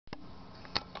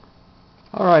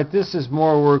Alright, this is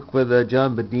more work with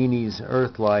John Bedini's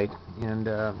Earth Light, and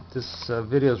this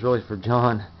video is really for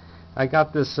John. I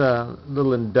got this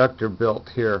little inductor built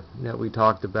here that we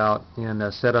talked about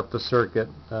and set up the circuit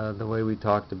the way we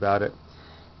talked about it.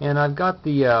 And I've got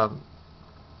the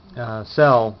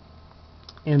cell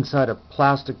inside a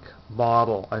plastic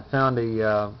bottle. I found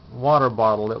a water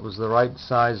bottle that was the right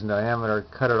size and diameter,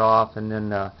 cut it off, and then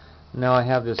now I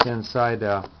have this inside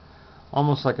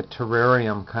almost like a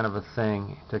terrarium kind of a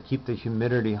thing to keep the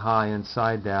humidity high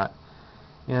inside that.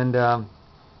 And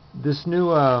this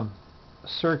new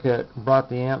circuit brought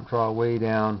the amp draw way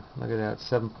down. Look at that,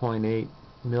 7.8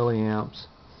 milliamps.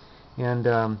 And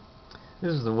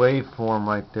this is the waveform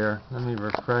right there. Let me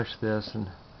refresh this and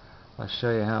I'll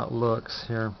show you how it looks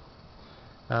here.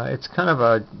 It's kind of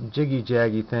a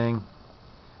jiggy-jaggy thing,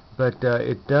 but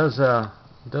it does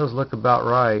look about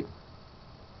right.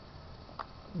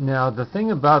 Now the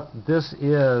thing about this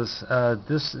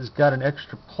has got an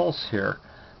extra pulse here.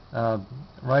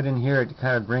 Right in here it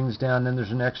kind of brings down, then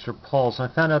there's an extra pulse.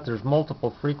 I found out there's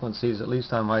multiple frequencies, at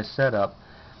least on my setup,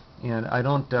 and I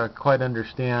don't quite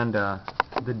understand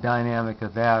the dynamic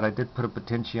of that. I did put a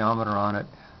potentiometer on it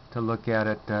to look at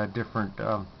it, different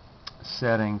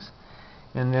settings.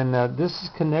 And then this is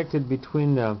connected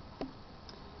between the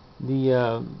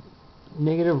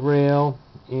negative rail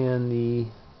and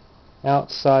the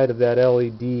outside of that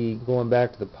LED going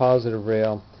back to the positive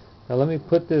rail. Now let me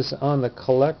put this on the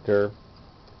collector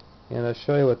and I'll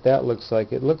show you what that looks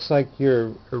like. It looks like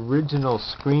your original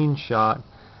screenshot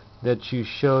that you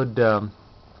showed on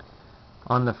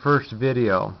the first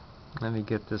video. Let me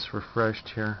get this refreshed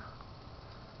here.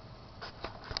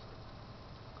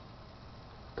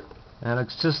 And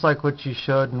it's just like what you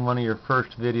showed in one of your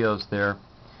first videos there.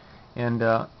 And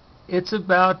it's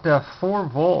about 4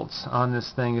 volts on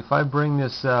this thing. If I bring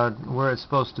this where it's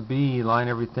supposed to be, line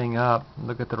everything up,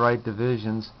 look at the right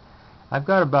divisions, I've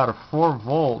got about a 4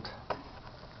 volt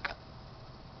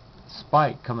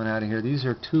spike coming out of here. These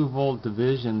are 2 volt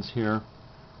divisions here,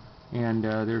 and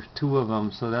there's 2 of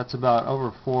them, so that's about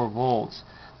over 4 volts.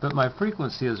 But my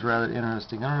frequency is rather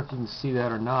interesting. I don't know if you can see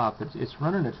that or not, but it's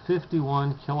running at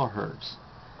 51 kilohertz.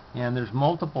 And there's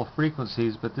multiple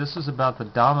frequencies, but this is about the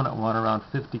dominant one, around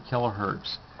 50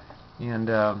 kilohertz. And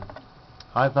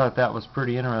I thought that was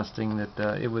pretty interesting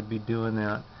that it would be doing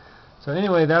that. So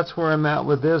anyway, that's where I'm at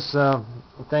with this.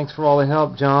 Thanks for all the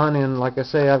help, John. And like I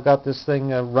say, I've got this thing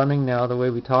running now the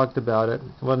way we talked about it.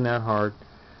 It wasn't that hard.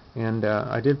 And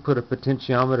I did put a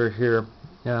potentiometer here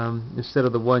instead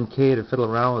of the 1K to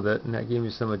fiddle around with it, and that gave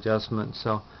me some adjustment.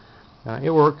 So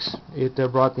it works. It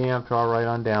brought the amp draw right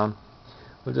on down.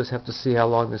 We'll just have to see how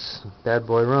long this bad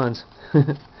boy runs.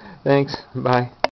 Thanks. Bye.